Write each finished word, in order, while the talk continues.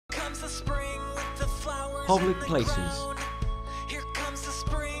the spring with the flowers Public and the places. crown. Here comes the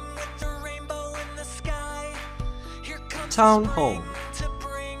spring with the rainbow in the sky. Here comes Town the hall. spring to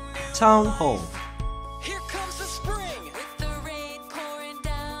bring new Town life. hall. Here comes the spring with the rain pouring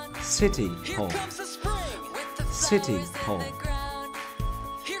down. City Here hall. comes the spring with the City flowers hall. in the ground.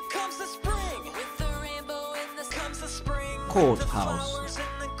 Here comes the spring with the rainbow in the comes the spring with the Courthouse. flowers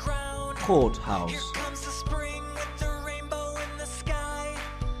in the crown. Here Courthouse. comes the spring with the rainbow in the sky.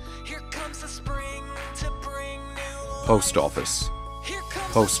 Here comes the spring to bring new life. Post office. Here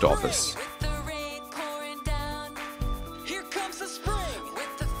comes Post the office. spring with the rain pouring down. Here comes the spring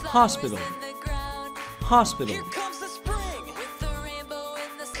with the flowers Hospital. in the ground. Hospital. Here comes the spring with the rainbow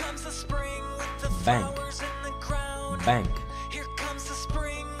in the comes the spring with the Bank. flowers in the crown. Bank. Here comes the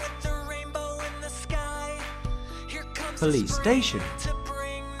spring with the rainbow in the sky. Here comes Police the spring station. to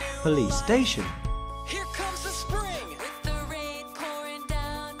bring new Police life. station. Here comes the spring with the rain pouring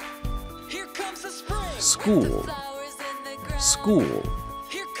down. Here comes the spring School. with the flowers in the ground. School.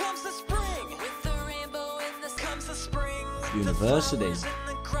 Here comes the spring with the rainbow in the comes the spring with University. the flowers in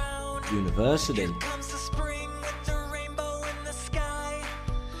the crown. University. Here comes the spring with the rainbow in the sky.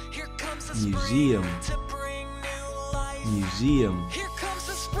 Here comes the Museum. spring to bring new life. Museum. Here comes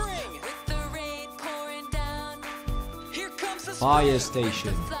the spring with the rain pouring down. Here comes the Fire spring with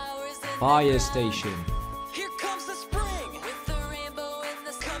station. the flowers in the Fire ground. station. Here comes the spring with the rainbow in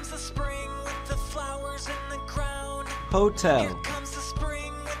the comes the spring with the flowers in the crown. Hotel. Here comes the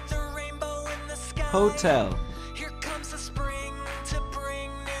spring with the rainbow in the sky. Hotel. Here comes the spring to bring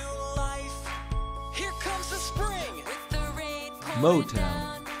new life. Here comes the spring with the rain pouring Motel.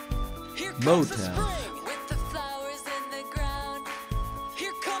 down. Here comes the Motel. spring with the flowers in the ground.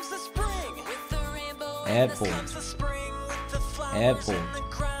 Here comes the spring with the rainbow in the Airport. comes the spring with the flowers Airport. in the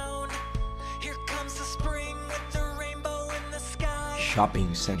crown. Here comes the spring with the rainbow in the sky. Shopping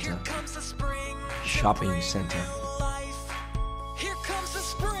Here center. comes the spring to Shopping bring center. new life. Here comes the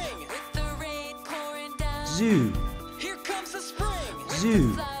spring with the rain pouring down. Zoo. Here comes the spring with Zoo.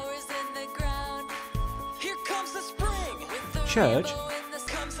 the flowers in the ground. Here comes the spring with the Church. rainbow in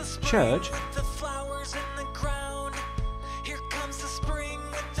the comes the spring Church. with the flowers in the ground. Here comes the spring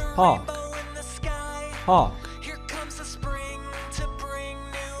with the Park. rainbow in the sky. Park. Here comes the spring to bring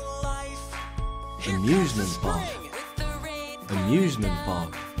new life. Here Amusement comes the park. spring with the rain pouring Amusement down.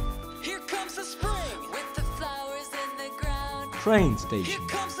 park. Here comes the spring with the flowers in the ground. Train Here station.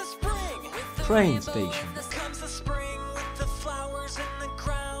 comes the spring with the Train rainbow station. in the comes the spring with the flowers in the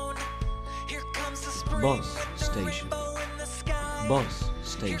crown. Here comes the spring Bus with the station. rainbow in the sky. Bus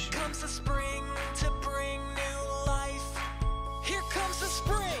Here station. comes the spring to bring new life. Here comes the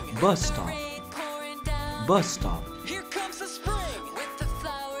spring Bus with the stop. rain pouring down. Bus stop. Here comes the spring with the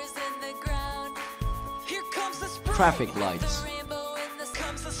flowers in the ground. Here comes the spring Traffic with lights. the rainbow in the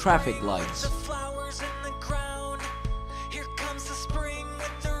comes the Traffic spring lights. with the flowers in the crown. Here comes the spring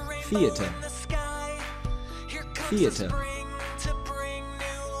with the rainbow Theater. in the sky. Here comes Theater. the spring to bring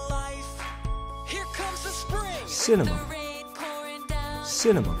new life. Here comes the spring Cinema. with the rain pouring down.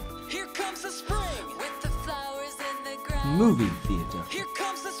 Cinema. Here comes the spring with the flowers in the ground. Movie theater. Here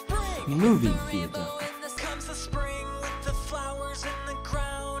comes the spring Movie with the theater. rainbow in the comes the spring with the flowers in the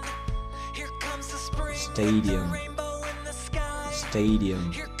crown. Here comes the spring Stadium. with the rainbow in the sky.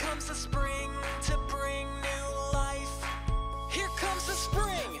 Stadium. Here comes the spring to bring new life. Here comes the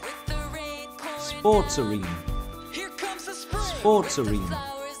spring with the rain pouring Sports down. arena. Here comes the spring Sports with arena. the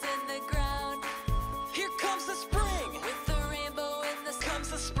flowers in the ground. Here comes the spring with the rainbow in the comes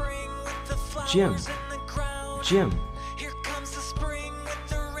the spring with the flowers Gym. in the crown. Gym. Here comes the spring with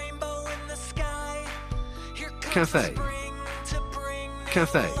the rainbow in the sky. Here comes Cafe. the spring to bring new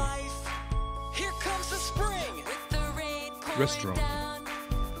Cafe. life. Here comes the spring with the rain pouring Restaurant. down.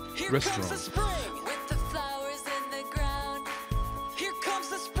 Here Restaurant. comes the spring with the flowers in the ground. Here comes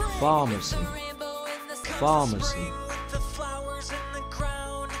the spring Pharmacy. with the rainbow in the comes the Pharmacy. spring with the flowers in the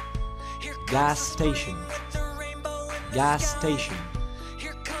crown. Here comes Gas the spring station. with the rainbow in the Gas sky. station.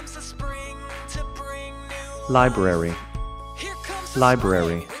 Here comes the spring to bring new Library. Here comes the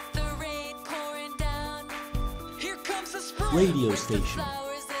Library. spring with the rain pouring down. Here comes the spring Radio with the station.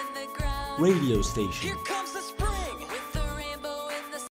 flowers in the ground. Radio Here station. comes